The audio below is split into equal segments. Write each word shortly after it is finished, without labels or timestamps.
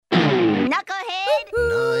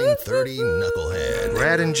9:30 Knucklehead.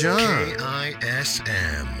 Brad and John.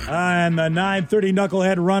 KISM. And the 9:30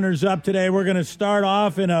 Knucklehead runners up today. We're going to start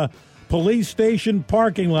off in a police station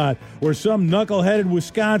parking lot where some knuckleheaded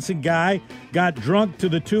Wisconsin guy got drunk to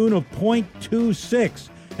the tune of .26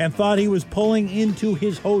 and thought he was pulling into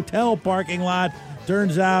his hotel parking lot.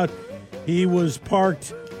 Turns out he was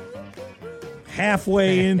parked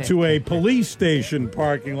halfway into a police station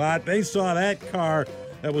parking lot. They saw that car.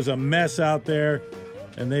 That was a mess out there,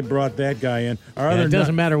 and they brought that guy in. It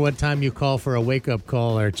doesn't matter what time you call for a wake-up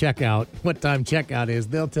call or checkout, what time checkout is.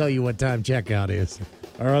 They'll tell you what time checkout is.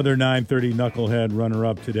 Our other 9:30 Knucklehead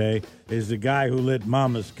runner-up today is the guy who lit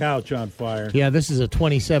Mama's couch on fire. Yeah, this is a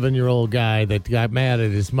 27-year-old guy that got mad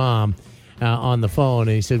at his mom on the phone,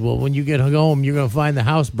 and he said, well, when you get home, you're going to find the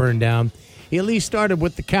house burned down. He at least started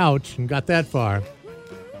with the couch and got that far,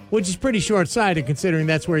 which is pretty short-sighted considering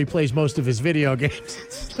that's where he plays most of his video games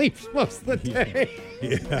and sleeps most of the day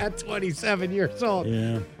at 27 years old.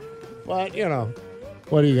 Yeah. But,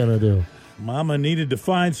 what are you going to do? Mama needed to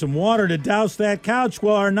find some water to douse that couch.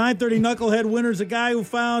 Well, our 9:30 Knucklehead winner is a guy who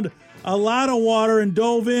found a lot of water and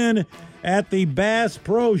dove in at the Bass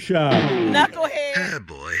Pro Shop. Knucklehead. Oh,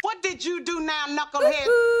 boy. What did you do now, Knucklehead?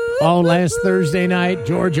 Last Thursday night,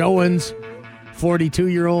 George Owens,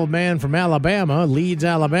 42-year-old man from Alabama, Leeds,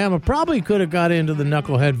 Alabama, probably could have got into the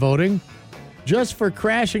Knucklehead voting just for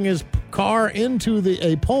crashing his car into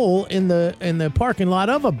a pole in the parking lot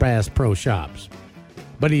of a Bass Pro Shops.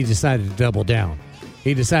 But he decided to double down.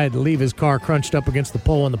 He decided to leave his car crunched up against the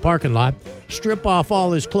pole in the parking lot, strip off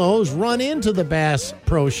all his clothes, run into the Bass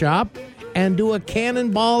Pro Shop, and do a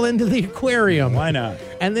cannonball into the aquarium. Why not?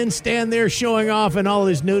 And then stand there showing off in all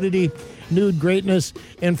his nude greatness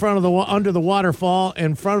in front of under the waterfall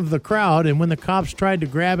in front of the crowd. And when the cops tried to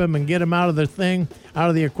grab him and get him out of the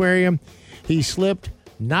aquarium, he slipped,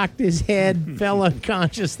 knocked his head, fell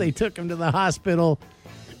unconscious. They took him to the hospital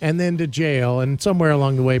and then to jail. And somewhere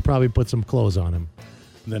along the way, probably put some clothes on him.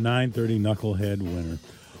 The 9:30 Knucklehead winner.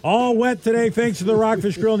 All wet today thanks to the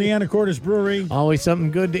Rockfish Grill and the Anacortes Brewery. Always something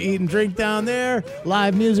good to eat and drink down there.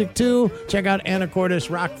 Live music, too. Check out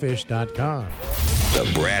AnacortesRockfish.com. The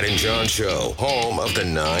Brad and John Show, home of the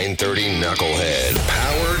 9:30 Knucklehead.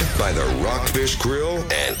 Powered by the Rockfish Grill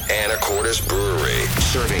and Anacortes Brewery.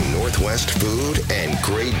 Serving Northwest food and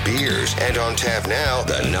great beers. And on tap now,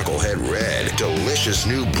 the Knucklehead Red. Delicious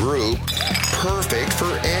new brew. Perfect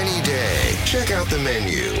for any day. Check out the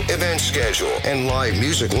menu, event schedule, and live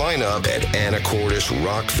music lineup at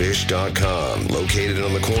AnacortesRockfish.com. Located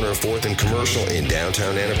on the corner of 4th and Commercial in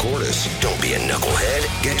downtown Anacortes. Don't be a knucklehead.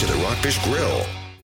 Get to the Rockfish Grill.